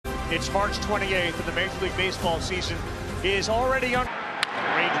It's March 28th, and the Major League Baseball season is already on.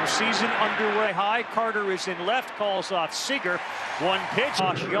 Ranger season underway. High. Carter is in left, calls off Seager. One pitch.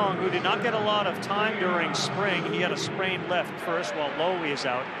 Josh Young, who did not get a lot of time during spring. He had a sprained left first while Lowe is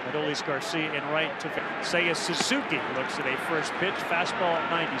out. Adolis Garcia in right to Seiya Suzuki. Looks at a first pitch. Fastball at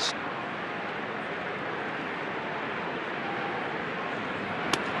 90.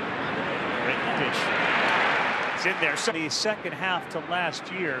 Great pitch. It's in there. So the second half to last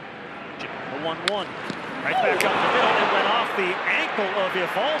year. The 1-1. Right back up the middle. It went off the ankle of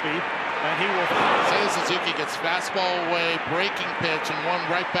Eovaldi, and he will. Seiya Suzuki gets fastball away, breaking pitch, and one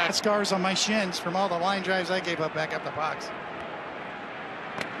right back. Scars on my shins from all the line drives I gave up back up the box.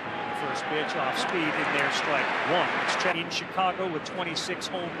 First pitch off speed in there, strike one. It's in Chicago with 26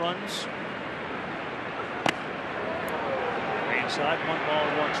 home runs. Inside,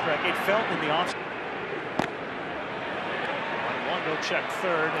 1-1 strike. It felt in the off. 1-1, go check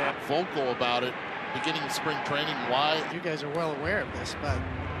third. And vocal about it. Beginning of spring training, why? You guys are well aware of this, but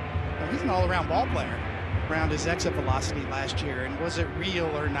he's an all-around ball player. Around his exit velocity last year, and was it real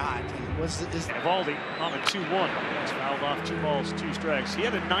or not? And was it? Eovaldi on a 2-1. He's fouled off 2 balls, 2 strikes. He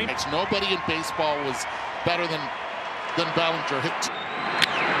had a 9. Nobody in baseball was better than Bellinger. Hit.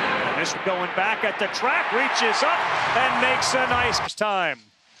 This going back at the track, reaches up and makes a nice time.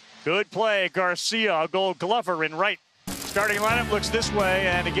 Good play, Garcia, a Gold Glover in right. Starting lineup looks this way,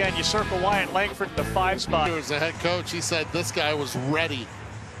 and again, you circle Wyatt Langford, the 5 spot. He was the head coach. He said this guy was ready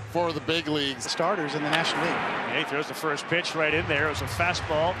for the big leagues. Starters in the National League. And he throws the first pitch right in there. It was a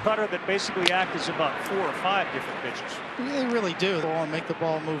fastball cutter that basically acts as about 4 or 5 different pitches. They really do. And make the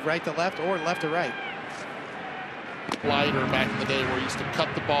ball move right to left or left to right. Slider back in the day where he used to cut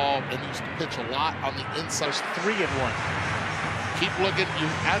the ball and used to pitch a lot on the inside. It was 3-1. Keep looking. You,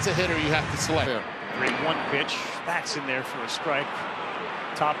 as a hitter, you have to select. 3-1 pitch. That's in there for a strike.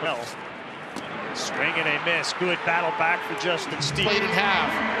 Top L. Swing and a miss. Good battle back for Justin Steele. Played in half.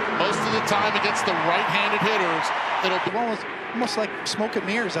 Most of the time against the right-handed hitters, it'll be almost like smoke and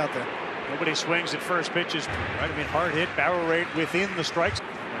mirrors out there. Nobody swings at first pitches. Right, I mean, hard hit, barrel rate within the strikes.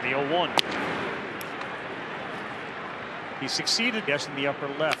 And the 0-1. He succeeded, yes, in the upper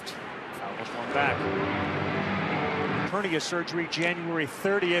left. Fouls one back. Hernia surgery January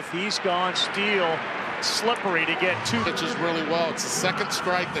 30th. He's gone. Steele slippery to get 2 pitches really well. It's the second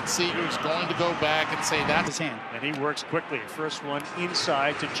strike that Seager's going to go back and say that's his hand. And he works quickly. First one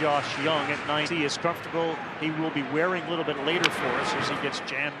inside to Josh Young at 90. He is comfortable. He will be wearing a little bit later for us as he gets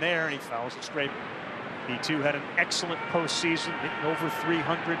jammed there and he fouls it straight. He too had an excellent postseason, hitting over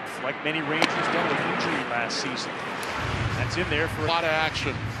 300, like many Rangers dealt with injury last season. That's in there for a lot of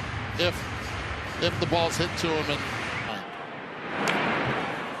action. If the ball's hit to him and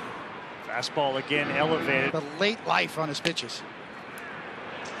fastball again elevated. The late life on his pitches.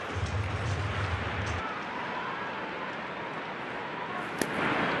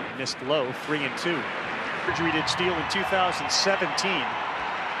 Missed low, 3-2. Surgery did Steele in 2017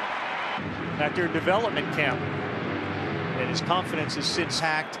 at their development camp. And his confidence has since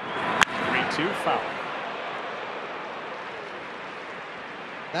hacked. 3-2 foul.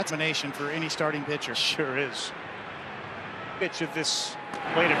 That's a nation for any starting pitcher. Sure is. Pitch of this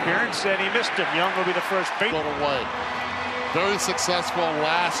plate appearance, and he missed him. Young will be the first base. Away. Very successful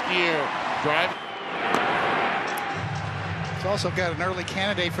last year. Driving. He's also got an early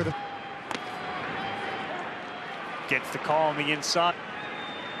candidate for the. Gets the call on the inside.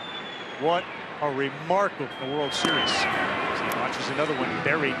 What a remarkable World Series. He watches another one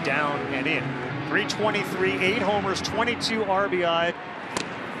buried down and in. 323, 8 homers, 22 RBI.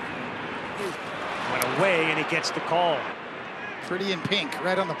 Went away, and he gets the call. Pretty in pink,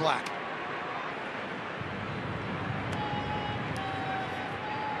 right on the black.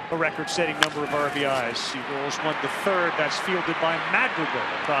 A record-setting number of RBIs. He rolls one to third. That's fielded by Madrigal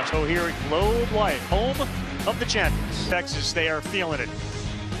across O'Hare Globe Life, home of the champions. Texas, they are feeling it.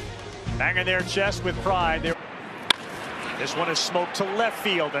 Banging their chest with pride. This one is smoked to left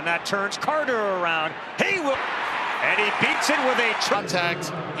field, and that turns Carter around. He will. And he beats it with a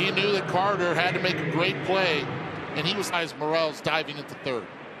contact. He knew that Carter had to make a great play, and he was as Morel's diving into third.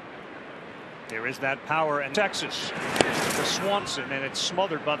 There is that power, and Texas to Swanson, and it's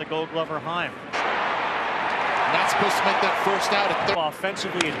smothered by the Gold Glover Heim. Not supposed to make that first out at third.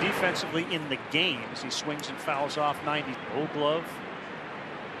 Offensively and defensively in the game as he swings and fouls off 90. Gold Glove.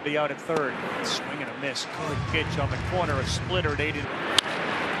 Be out at third. Swing and a miss. Good pitch on the corner. A splitter. They did.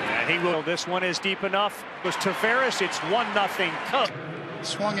 And he will. This one is deep enough. It was Tavares. It's 1-0 Cubs.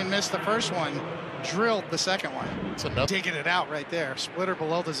 Swung and missed the first one. Drilled the second one. It's another. Digging it out right there. Splitter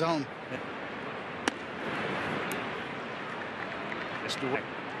below the zone. Missed away.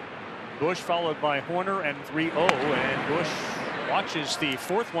 Bush, followed by Horner, and 3-0. And Bush watches the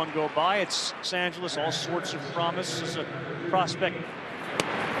fourth one go by. It's Los Angeles, all sorts of promise as a prospect.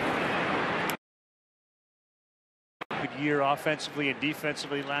 Good year offensively and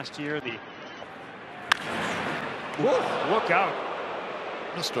defensively last year. Look out.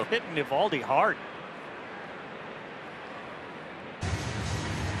 Mr. Hitting Eovaldi hard.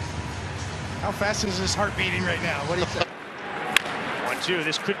 How fast is his heart beating right now? What do you think? 1-2.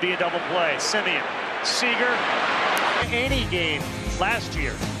 This could be a double play. Semien, Seager, any game last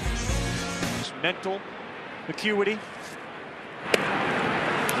year. Mental acuity.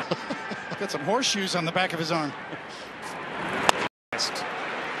 Got some horseshoes on the back of his arm.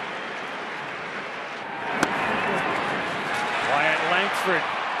 Wyatt Langford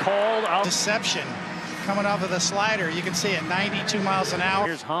called out. Deception coming off of the slider. You can see it 92 miles an hour.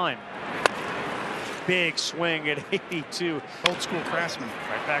 Here's Heim. Big swing at 82. Old school Craftsman.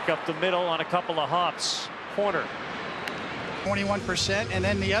 Right back up the middle on a couple of hops. Corner. 21%. And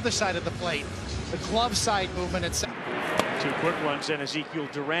then the other side of the plate, the glove side movement. It's 2 quick ones, and Ezekiel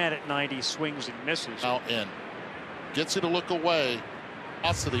Duran at 90 swings and misses. Out in. Gets you to look away.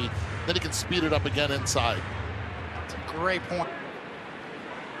 Velocity. Then he can speed it up again inside. a great point.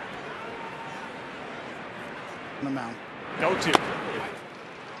 On the mound. Go to.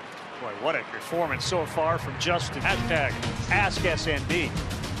 Boy, what a performance so far from Justin. Hashtag AskSNB.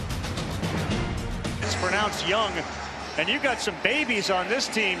 It's pronounced Young. And you got some babies on this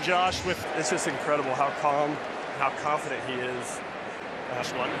team, Josh. With it's just incredible how calm, how confident he is.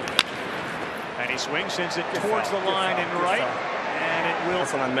 Last one. And he swings, sends it towards the line and right. And it will.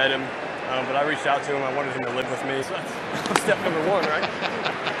 That's when I met him. But I reached out to him. I wanted him to live with me. So that's step number one, right?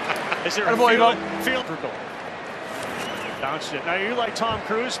 Is there a field for goal? Bounced it. Now, you like Tom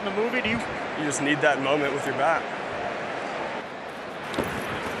Cruise in the movie? Do you? You just need that moment with your bat.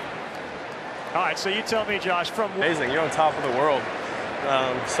 All right, so you tell me, Josh, from amazing. You're on top of the world.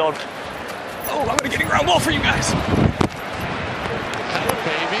 Oh, I'm going to get a ground ball for you guys.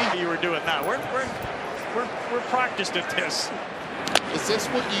 Baby, you were doing that. We're practiced at this. Is this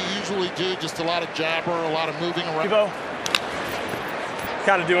what you usually do? Just a lot of jabber, a lot of moving around?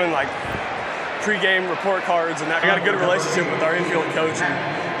 Kind of doing like pre-game report cards and that. I got a good relationship with our infield coach, and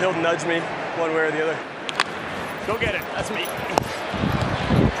he'll nudge me one way or the other. Go get it. That's me.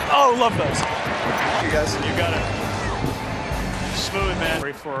 Oh, love those. You guys. You got it. Smooth,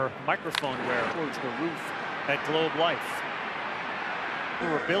 man. For microphone wear towards the roof at Globe Life.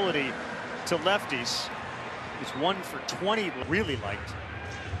 Her ability to lefties is 1 for 20. Really liked.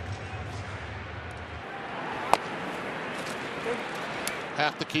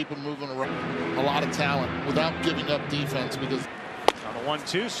 Have to keep him moving around. A lot of talent without giving up defense because. On the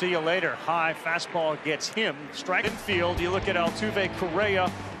 1-2, see you later. High fastball gets him. Strike infield. You look at Altuve, Correa,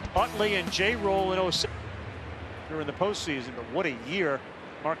 Utley, and J-Roll in 06. During the postseason, but what a year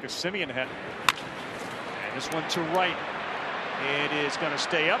Marcus Semien had. And this one to right. It is going to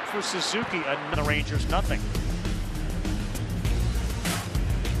stay up for Suzuki. And the Rangers, nothing.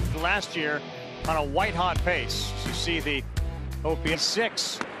 Last year on a white-hot pace. You see the OPS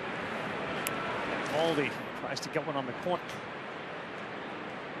 6. Aldi tries to get one on the corner.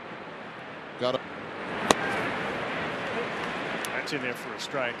 Got it. That's in there for a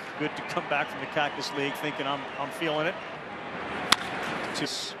strike. Good to come back from the Cactus League thinking I'm feeling it.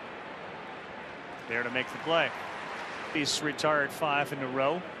 There to make the play. He's retired 5 in a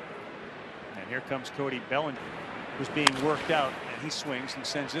row. And here comes Cody Bellinger, who's being worked out, and he swings and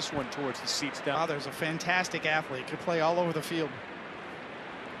sends this one towards the seats down. Father's a fantastic athlete. Could play all over the field.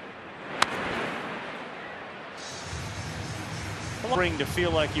 Bring to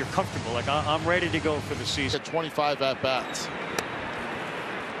feel like you're comfortable, like I'm ready to go for the season. 25 at-bats.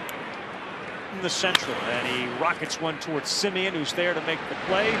 In the central, and he rockets one towards Semien, who's there to make the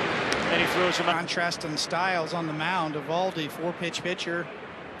play, and he throws him out. Contrast in styles on the mound. Eovaldi, 4-pitch pitcher.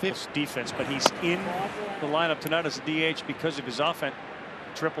 Defense, but he's in the lineup tonight as a DH because of his offense.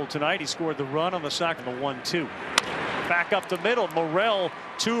 Triple tonight. He scored the run on the sack of the 1-2. Back up the middle. Morel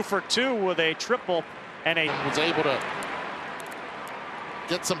 2 for 2 with a triple and was able to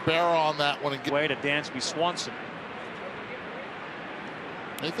get some barrel on that one and get way to Dansby Swanson.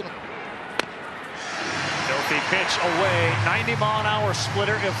 Nathan. Filthy pitch away. 90-mile-an-hour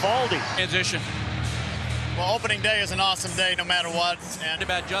splitter. Eovaldi. Transition. Well, opening day is an awesome day no matter what. And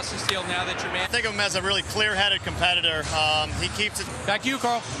about Justice Steele now that you're man. I think of him as a really clear-headed competitor. He keeps it. Back to you,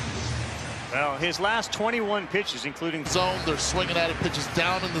 Carl. Well, his last 21 pitches, including zone, they're swinging at it. Pitches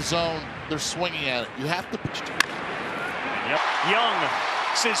down in the zone, they're swinging at it. You have to pitch. Yep. Young,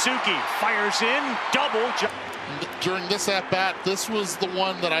 Suzuki fires in, double. During this at-bat, this was the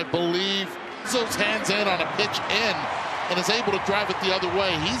one that I believe those hands in on a pitch in and is able to drive it the other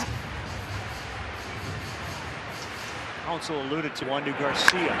way. He's Counsel alluded to one to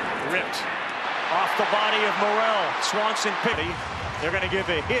Garcia. Ripped off the body of Morel. Swanson pity. They're going to give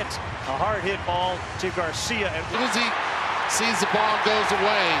a hit, a hard hit ball to Garcia. As soon as he sees the ball goes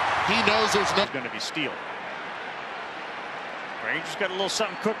away, he knows there's no going to be steal. Rangers got a little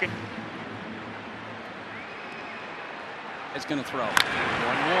something cooking. It's going to throw.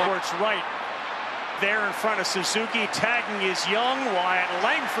 One more. It's right there in front of Suzuki. Tagging is Young. Wyatt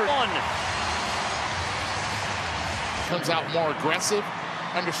Langford. One. Comes out more aggressive,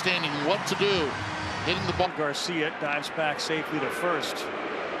 understanding what to do. Hitting the ball. Garcia dives back safely to first.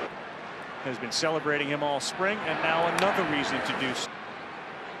 Has been celebrating him all spring, and now another reason to do so.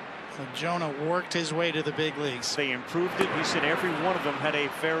 So Jonah worked his way to the big leagues. They improved it. He said every one of them had a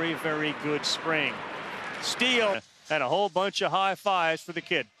very, very good spring. Steal and a whole bunch of high fives for the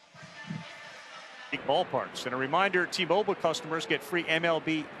kid. Ballparks. And a reminder, T-Mobile customers get free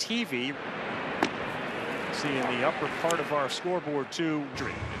MLB TV. See in the upper part of our scoreboard too.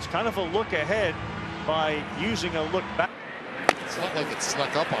 It's kind of a look ahead by using a look back. It's not like it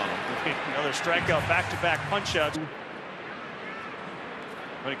snuck up on him. Another strikeout, back-to-back punch-outs.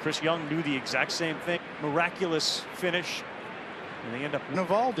 But Chris Young knew the exact same thing. Miraculous finish. And they end up.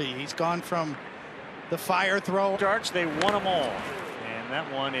 Navaldi, he's gone from the fire throw. Starts, they won them all. And that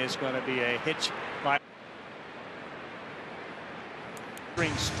one is going to be a hitch by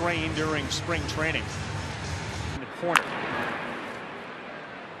spring strain during spring training. In the corner.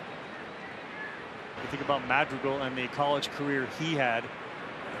 You think about Madrigal and the college career he had.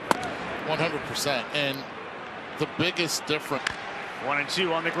 100%. And the biggest difference.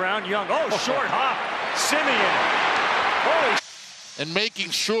 1-2 on the ground. Young. Oh, short hop. Simeon. Holy. And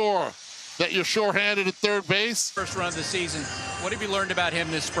making sure that you're sure-handed at third base. First run of the season. What have you learned about him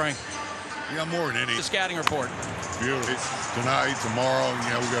this spring? You got more than any. The scouting report. Beautiful. Tonight, tomorrow,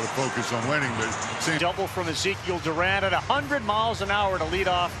 we got to focus on winning. But double from Ezekiel Duran at 100 miles an hour to lead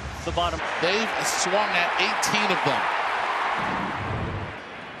off the bottom. They've swung at 18 of them.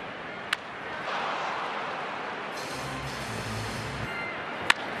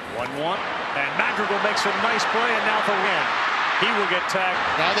 1-1, and Madrigal makes a nice play, and now the win. He will get tagged.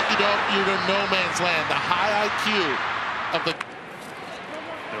 Now that you're in no man's land, the high IQ of the.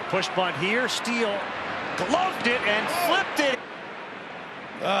 Push bunt here. Steele gloved it and flipped it.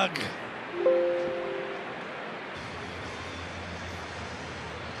 Ugh.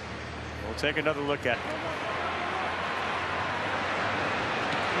 We'll take another look at it.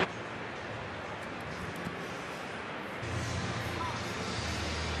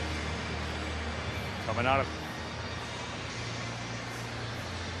 Coming out of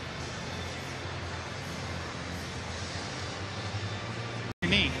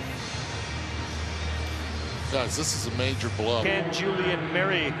knee. Guys, this is a major blow. Ken Julian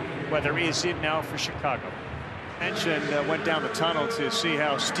Merriweather is in now for Chicago. Mentioned went down the tunnel to see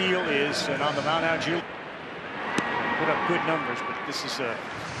how Steele is, and on the mound now Julian put up good numbers, but this is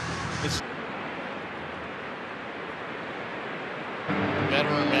it's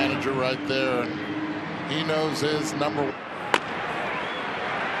veteran manager right there. He knows his number.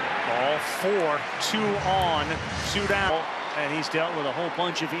 Ball 4, 2 on, 2 down, and he's dealt with a whole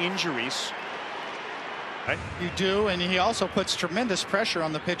bunch of injuries. Right? You do, and he also puts tremendous pressure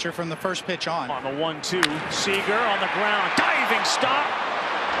on the pitcher from the first pitch on. On the 1-2, Seager on the ground, diving stop,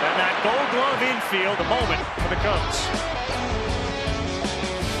 and that Gold Glove infield, the moment for the Cubs.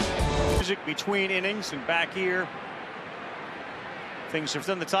 Music between innings and back here. Things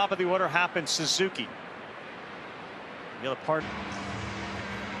are in the top of the order. Happens Suzuki. The other part.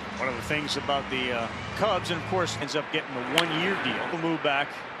 One of the things about the Cubs, and of course, ends up getting a 1-year deal. We'll move back,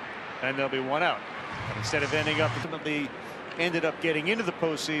 and there'll be 1 out. But instead of ending up, ultimately ended up getting into the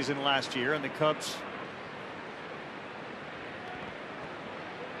postseason last year, and the Cubs.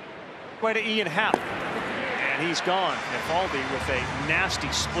 Way to Ian Happ, and he's gone. Evaldi with a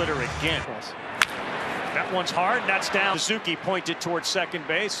nasty splitter again. That one's hard. That's down. Suzuki pointed towards second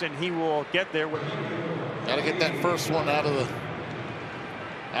base, and he will get there. Got to get that first one out of the.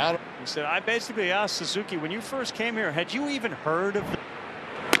 He said, I basically asked Suzuki, when you first came here, had you even heard of the.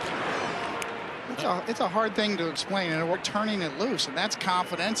 It's a hard thing to explain, and we're turning it loose, and that's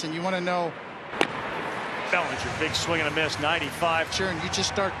confidence, and you want to know. Bellinger, big swing and a miss, 95. Sure, and you just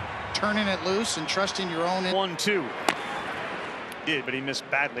start turning it loose and trusting your own. 1-2. Did, but he missed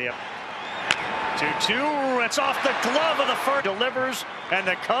badly up. 2-2. It's off the glove of the first. Delivers, and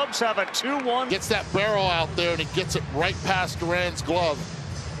the Cubs have a 2-1. Gets that barrel out there, and he gets it right past Duran's glove.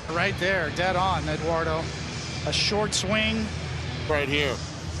 Right there, dead on, Eduardo. A short swing. Right here.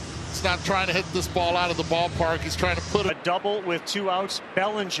 He's not trying to hit this ball out of the ballpark. He's trying to put it. A double with 2 outs.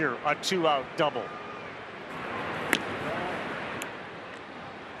 Bellinger, a 2-out double.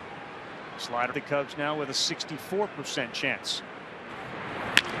 Slider. The Cubs now with a 64% chance.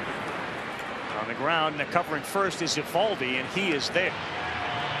 On the ground, and covering first is Eovaldi, and he is there.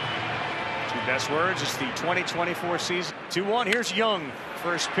 2 best words. It's the 2024 season. 2-1. Here's Young.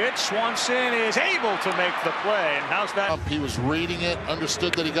 First pitch. Swanson is able to make the play. And how's that? He was reading it,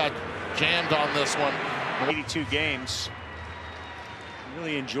 understood that he got jammed on this one. 82 games.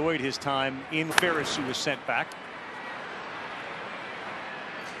 Really enjoyed his time in Ferris, who was sent back.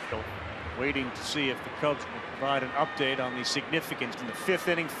 Waiting to see if the Cubs will provide an update on the significance in the 5th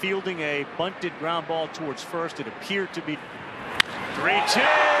inning, fielding a bunted ground ball towards first. It appeared to be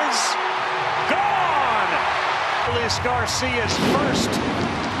 3-2s gone. Luis Garcia's first.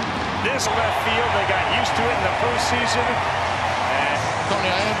 This left field, they got used to it in the postseason. And Tony,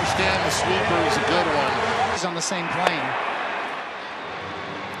 I understand the sweeper is a good one. He's on the same plane,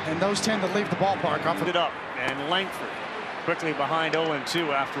 and those tend to leave the ballpark off of it up, and Langford quickly behind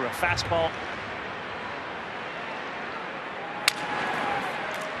 0-2 after a fastball.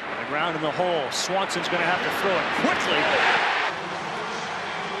 On the ground in the hole. Swanson's going to have to throw it quickly.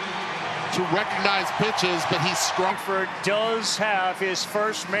 To recognize pitches, but he's strong. Langford does have his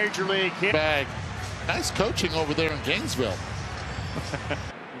first major league hit. Bag. Nice coaching over there in Gainesville.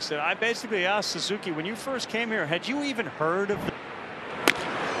 He said, I basically asked Suzuki, when you first came here, had you even heard of the...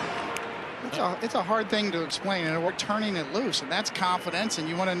 It's a hard thing to explain, and we're turning it loose, and that's confidence, and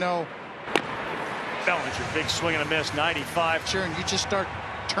you want to know. Bellinger, big swing and a miss, 95. Sure, and you just start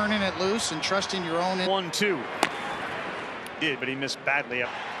turning it loose and trusting your own. 1-2. Did, but he missed badly. 2-2.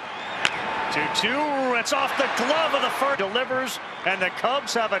 It's off the glove of the first. Delivers, and the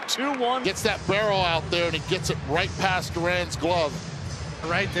Cubs have a 2-1. Gets that barrel out there, and he gets it right past Duran's glove.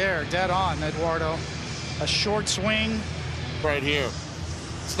 Right there, dead on, Eduardo. A short swing. Right here.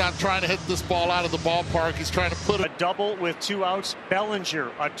 He's not trying to hit this ball out of the ballpark. He's trying to put it. A double with 2 outs.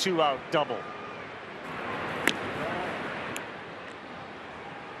 Bellinger, a 2-out double.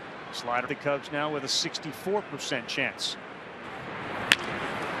 Slider. The Cubs now with a 64% chance.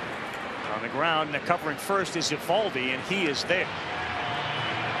 On the ground, and covering first is Eovaldi, and he is there.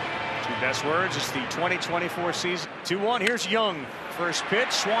 2 best words. It's the 2024 season. 2-1. Here's Young. First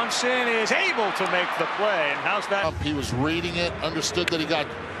pitch. Swanson is able to make the play. And how's that? He was reading it, understood that he got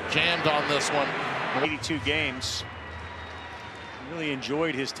jammed on this one. 82 games. Really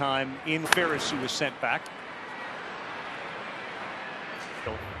enjoyed his time in Ferris, who was sent back.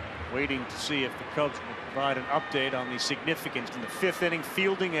 Waiting to see if the Cubs will provide an update on the significance in the 5th inning,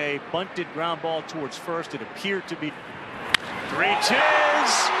 fielding a bunted ground ball towards first. It appeared to be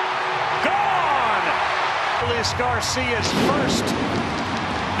 3-2s gone. Luis Garcia's first.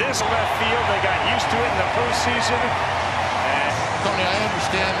 This left field, they got used to it in the postseason. And Tony, I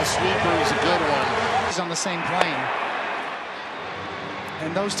understand the sweeper is a good one. He's on the same plane,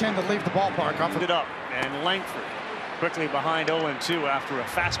 and those tend to leave the ballpark off of it up, and Langford quickly behind 0-2 after a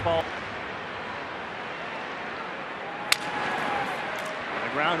fastball. On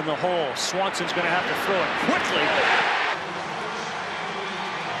the ground in the hole. Swanson's going to have to throw it quickly.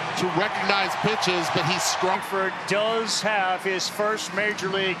 To recognize pitches, but he's strong. Langford does have his first major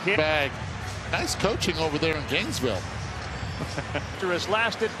league hit. Bag. Nice coaching over there in Gainesville. After his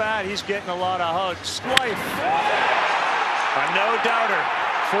last at bat, he's getting a lot of hugs. Life. A no-doubter.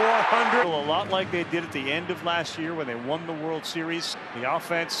 400. A lot like they did at the end of last year when they won the World Series. The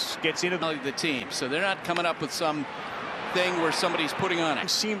offense gets into The team, so they're not coming up with some thing where somebody's putting on They it.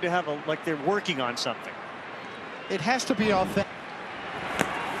 seem to have like they're working on something. It has to be authentic.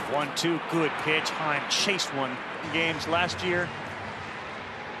 1-2, good pitch. Heim chased one in games last year.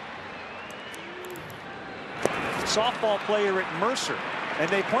 Softball player at Mercer, and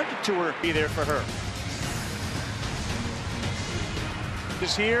they pointed to her. Be there for her.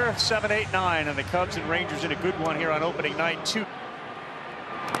 Is here 7, 8, 9, and the Cubs and Rangers in a good one here on opening night. 2.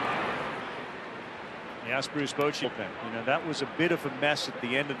 Yes, Bruce Bochy. You know, that was a bit of a mess at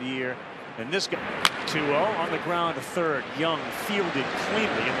the end of the year. And this guy 2-0 on the ground to third. Young fielded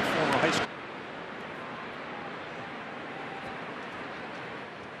cleanly in the former high school.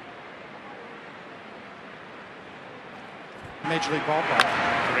 Major League ballpark.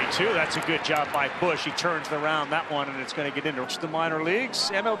 3-2. That's a good job by Bush. He turns around that one, and it's going to get into the minor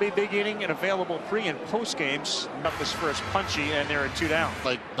leagues. MLB Big Inning and available pre and post games. Up his first punchy, and they're at 2 down.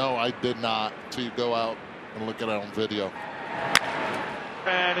 Like, no, I did not. Till you go out and look at it on video.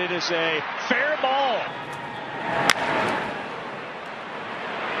 And it is a fair ball.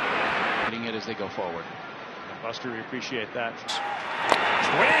 Hitting it as they go forward. Buster, we appreciate that.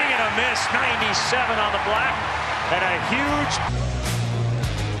 Swing and a miss, 97 on the black, and a huge.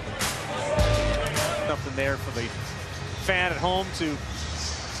 Nothing there for the fan at home to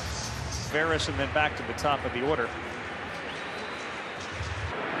Veras and then back to the top of the order.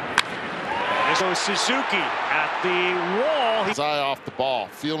 So Suzuki at the wall. His eye off the ball,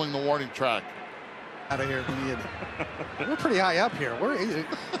 feeling the warning track. Out of here, we're pretty high up here. We're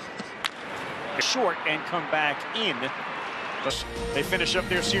short and come back in. They finish up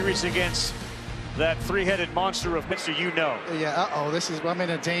their series against that three-headed monster of Mr. Yeah. This is. I'm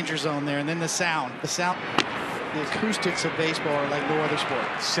in a danger zone there, and then the sound, the acoustics of baseball are like no other sport.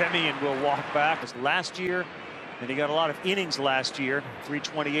 Semien will walk back as last year. And he got a lot of innings last year,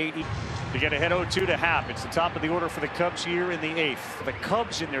 328. To get ahead 0-2 to half. It's the top of the order for the Cubs here in the 8th. The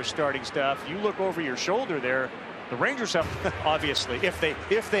Cubs in their starting staff, you look over your shoulder there. The Rangers have, obviously, if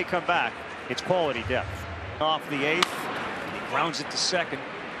they come back, it's quality depth. Off the 8th, he grounds it to second.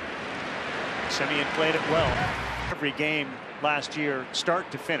 Semien played it well. Every game last year, start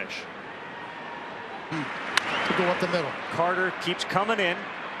to finish. To go up the middle. Carter keeps coming in.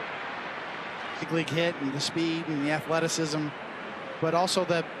 Big league hit and the speed and the athleticism, but also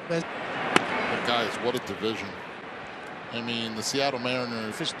the guys, what a division. I mean, the Seattle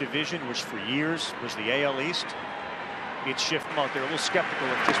Mariners. This division, which for years was the AL East, it's shifted them out there a little skeptical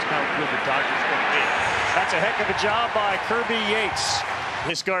of just how good the Dodgers going to be. That's a heck of a job by Kirby Yates.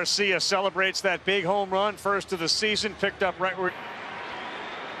 This Garcia celebrates that big home run, first of the season, picked up right where.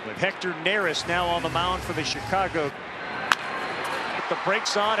 With Hector Neris now on the mound for the Chicago. Put the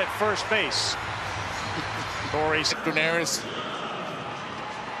brakes on at first base. Hector Neris,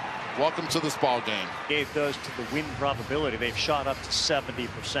 welcome to this ball game. Gave those to the win probability. They've shot up to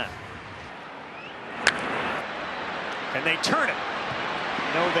 70%. And they turn it.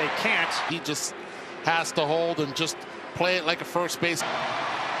 No, they can't. He just has to hold and just play it like a first base.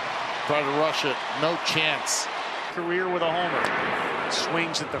 Try to rush it. No chance. Career with a homer.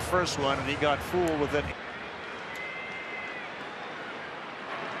 Swings at the first one, and he got fooled with it.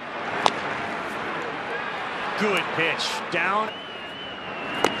 Good pitch. Down.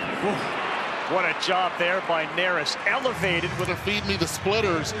 What a job there by Neris. Elevated with a feed me the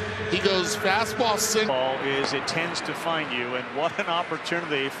splitters. He goes fastball single. Ball is it tends to find you, and what an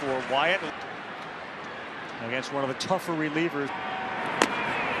opportunity for Wyatt against one of the tougher relievers.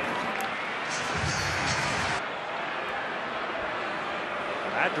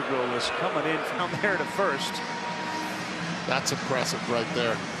 Madrigal is coming in from there to first. That's impressive right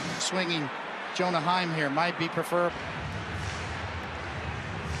there. Swinging Jonah Heim here might be preferred.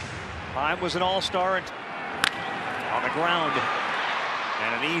 Heim was an all-star on the ground.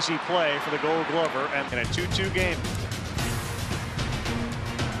 And an easy play for the Gold Glover and in a 2-2 game.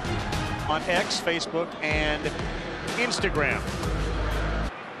 On X, Facebook, and Instagram.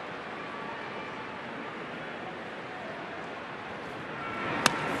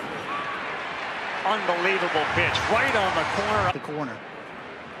 Unbelievable pitch right on the corner. The corner.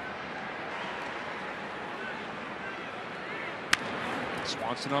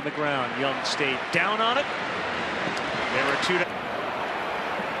 Swanson on the ground. Young stayed down on it. There were two.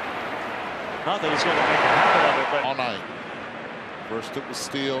 Not that he's going to make a habit of it, but all night. First it was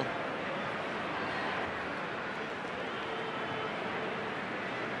Steele.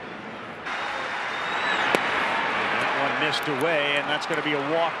 That one missed away, and that's going to be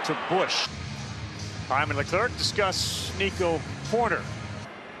a walk to Bush. Heim and Leclerc discuss Nico Horner.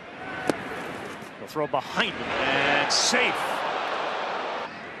 He'll throw behind him and safe.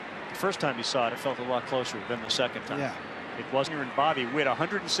 The first time he saw it, it felt a lot closer than the second time. Yeah. It wasn't. And Bobby Witt,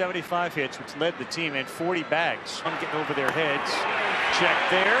 175 hits, which led the team, and 40 bags. I'm getting over their heads. Check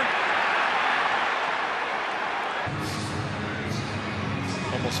there.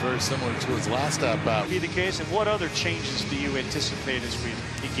 Almost very similar to his last at-bat. Be the case. And what other changes do you anticipate as we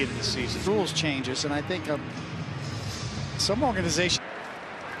begin the season? Rules changes, and I think some organization.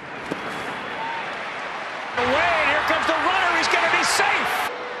 Away, and here comes the runner. He's going to be safe.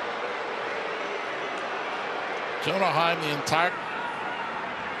 Jonah Heim, the entire.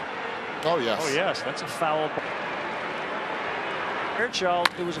 Oh yes. Oh yes, that's a foul ball. Fairchild,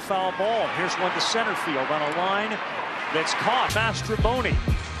 it was a foul ball. Here's one to center field on a line that's caught. Mastroboni.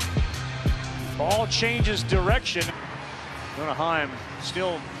 Ball changes direction. Jonah Heim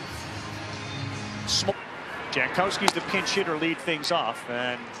still small. Jankowski's the pinch hitter, lead things off,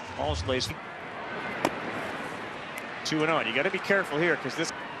 and ball's lazy. 2-0. You got to be careful here because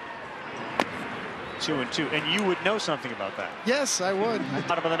this. 2-2, and you would know something about that. Yes, I would.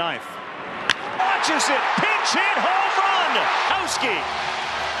 Bottom of the ninth. Watches it. Pinch hit home run. Howski.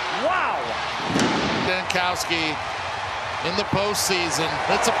 Wow. Jankowski in the postseason.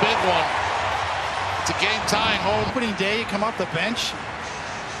 That's a big one. It's a game-tying home. Opening day, you come off the bench.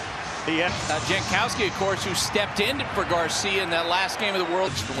 Jankowski, of course, who stepped in for Garcia in that last game of the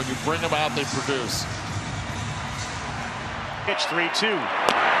World. When you bring them out, they produce. Pitch 3-2.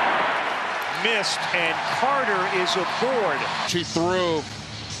 Missed, and Carter is aboard. She threw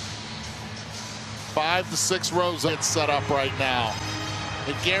 5 to 6 rows. It's set up right now.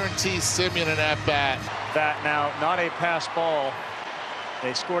 It guarantees Simeon an at-bat. That now, not a pass ball.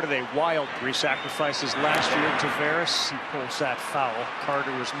 They scored at a wild 3 sacrifices last year. Tavares, he pulls that foul.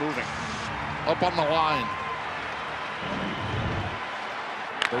 Carter is moving. Up on the line.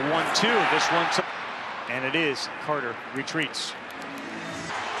 The 1-2, this one to, and it is. Carter retreats.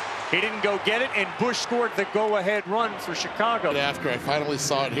 He didn't go get it, and Bush scored the go-ahead run for Chicago. After I finally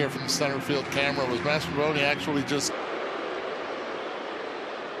saw it here from the center field camera, was Mastrobuoni actually just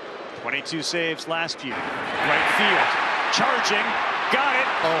 22 saves last year. Right field, charging, got it,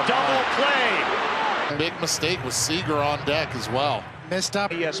 Oh, double play. big mistake with Seager on deck as well. Missed up.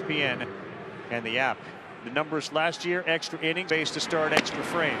 ESPN and the app. The numbers last year: extra innings, base to start, extra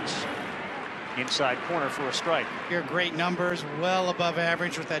frames. Inside corner for a strike. Your great numbers, well above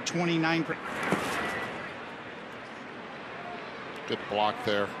average with that 29. Good block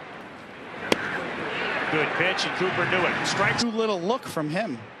there. Good pitch, and Cooper knew it. Strike. Too little look from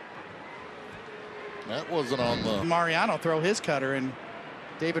him. That wasn't on the... Mariano throw his cutter, and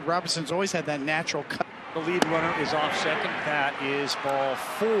David Robertson's always had that natural cut. The lead runner is off second. That is ball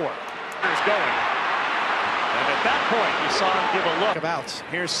 4. Here's going. And at that point, you saw him give a look. Outs.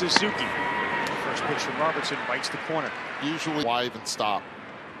 Here's Suzuki. First pitch from Robertson bites the corner. Usually why even stop?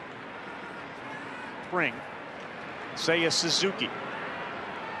 Spring. Seiya Suzuki.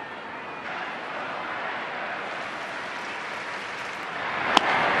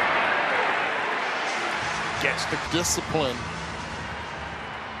 Gets the Discipline.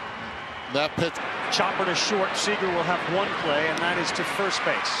 That pitch. chopper to short. Seager will have one play, and that is to first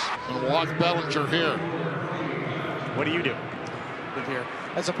base. And walk Bellinger here. What do you do? Here,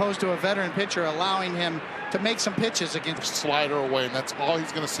 as opposed to a veteran pitcher allowing him to make some pitches against. Slider away, and that's all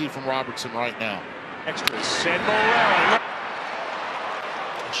he's going to see from Robertson right now. Extra. Said Morel.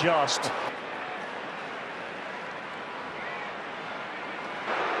 Just.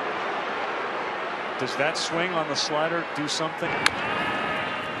 Does that swing on the slider do something?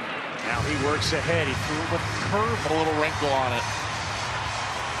 Now he works ahead. He threw him a curve. A little wrinkle on it.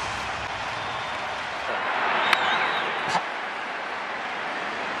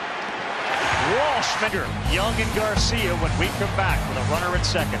 Walsh, Young and Garcia when we come back with a runner at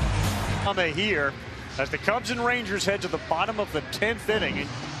second. On the here as the Cubs and Rangers head to the bottom of the 10th inning.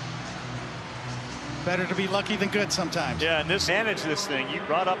 Better to be lucky than good sometimes. Yeah, and this managed this thing. You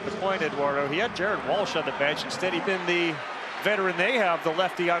brought up the point, Eduardo. He had Jared Walsh on the bench. Instead, he's been the veteran they have, the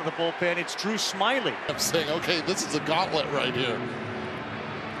lefty out of the bullpen. It's Drew Smiley. I'm saying, okay, this is a gauntlet right here.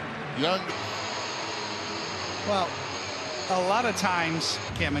 Young. Well, a lot of times,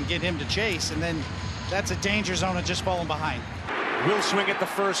 Kim, and get him to chase, and then that's a danger zone of just falling behind. Will swing at the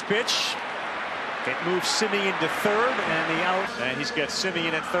first pitch. It moves Simeon to third, and the out. And he's got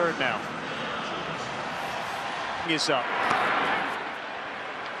Simeon at third now. Is up.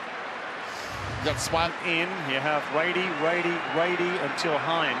 You got Smiley in. You have righty, righty, righty until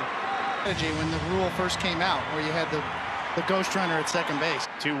Hine. When the rule first came out, where you had the ghost runner at second base.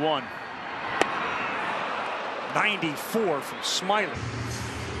 2-1. 94 from Smiley.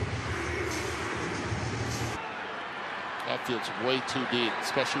 That feels way too deep,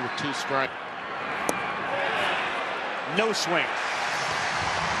 especially with 2 strikes. No swing.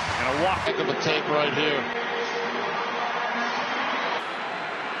 And a walk. Think of a take right here.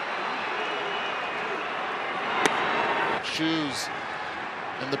 Shoes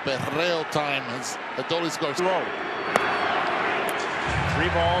in the Berreo time as Adolis goes low. 3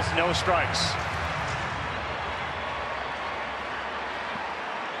 balls, no strikes.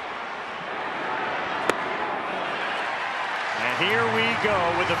 And here we go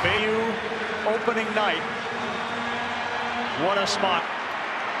with the Bayou opening night. What a spot.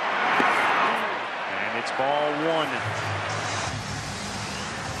 And it's ball 1.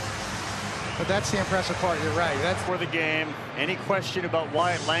 But that's the impressive part. You're right. That's for the game. Any question about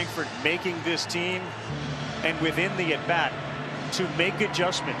Wyatt Langford making this team and within the at-bat to make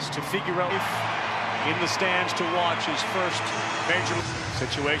adjustments to figure out if in the stands to watch his first major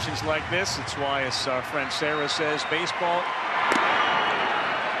situations like this. It's why, as our friend Sarah says, baseball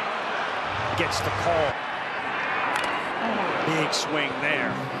gets the call. Big swing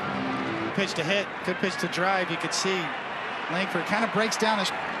there. Pitch to hit, good pitch to drive. You could see Langford kind of breaks down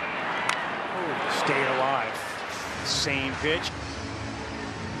his. Stayed alive. Same pitch.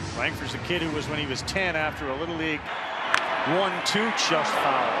 Langford's the kid who was when he was 10 after a Little League 1-2 just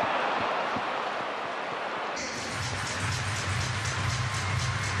foul.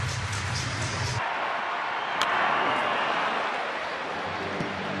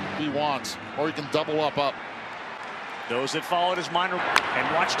 He wants, or he can double up. Those that followed his minor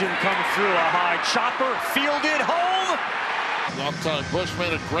and watched him come through a high chopper, fielded home. I'm telling you, Bush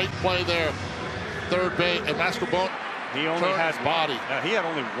made a great play there. Third base, and Mastrobone. He only had body. He had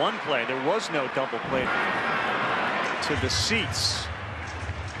only one play. There was no double play. To the seats.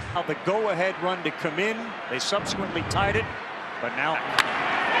 Now the go-ahead run to come in. They subsequently tied it, but now and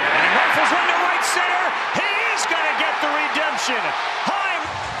he rifles into right center. He is going to get the redemption. Heim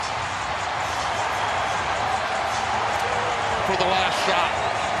For the last shot.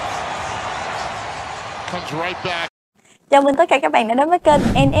 Comes right back. Chào mừng tất cả các bạn đã đến với kênh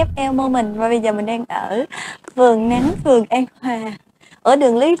NFL Moment. Và bây giờ mình đang ở vườn nắng, phường An Hòa, ở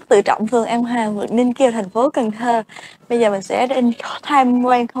đường Lý Tự Trọng, phường An Hòa, quận Ninh Kiều, thành phố Cần Thơ. Bây giờ mình sẽ đến tham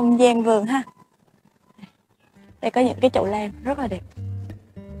quan không gian vườn ha. Đây có những cái chậu lan rất là đẹp.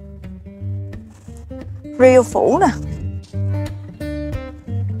 Riêu phủ nè.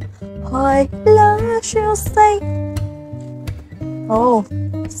 Hồi lá siêu xanh. Ồ,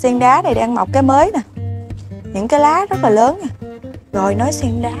 sen đá này đang mọc cái mới nè. Những cái lá rất là lớn nè. Rồi nói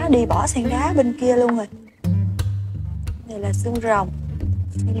sen đá, đi bỏ sen đá bên kia luôn rồi. Đây là xương rồng,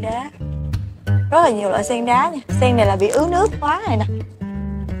 sen đá. Rất là nhiều loại sen đá nha. Sen này là bị ứ nước quá này nè.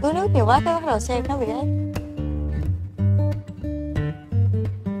 Ứ nước nhiều quá cái bắt đầu sen nó bị ấy.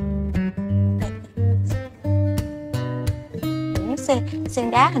 Những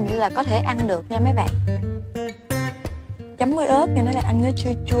sen đá hình như là có thể ăn được nha mấy bạn. Chấm muối ớt cho nó là ăn nó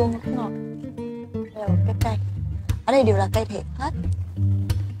chua chua nó ngọt. Đây là một cái cây. Ở đây đều là cây thiệt hết.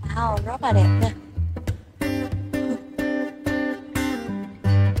 Wow, rất là đẹp nha.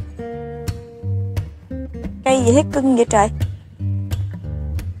 Cây gì hết cưng vậy trời?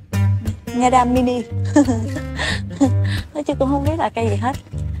 Nha đam mini. Nói chứ cũng không biết là cây gì hết.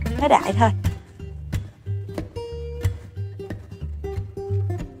 Nó đại thôi.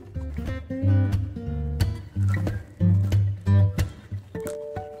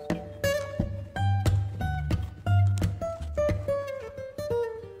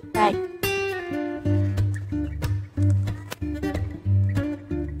 Đây.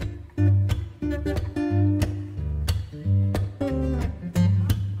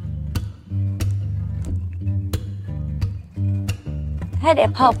 Thấy đẹp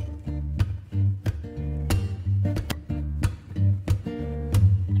không?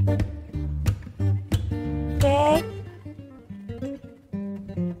 Ok.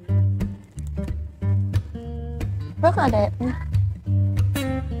 Rất là đẹp nha.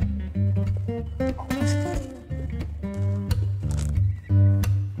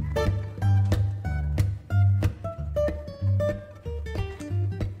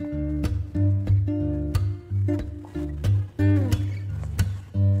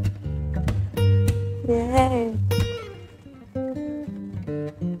 Yeah.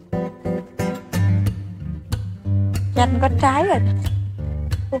 Chanh có trái rồi,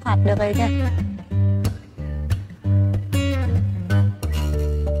 thu hoạch được rồi nha.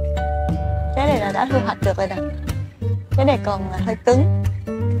 Trái này là đã thu hoạch được rồi nè. Cái này còn hơi cứng.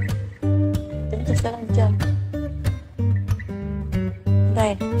 Chúng ta sẽ lên trên.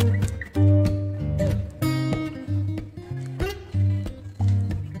 Đây.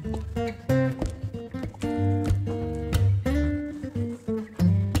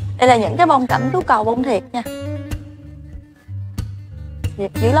 Đây là những cái bông cẩm tú cầu bông thiệt nha.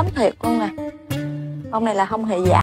 Đẹp dữ lắm thiệt luôn nè. Bông này là không hề giả.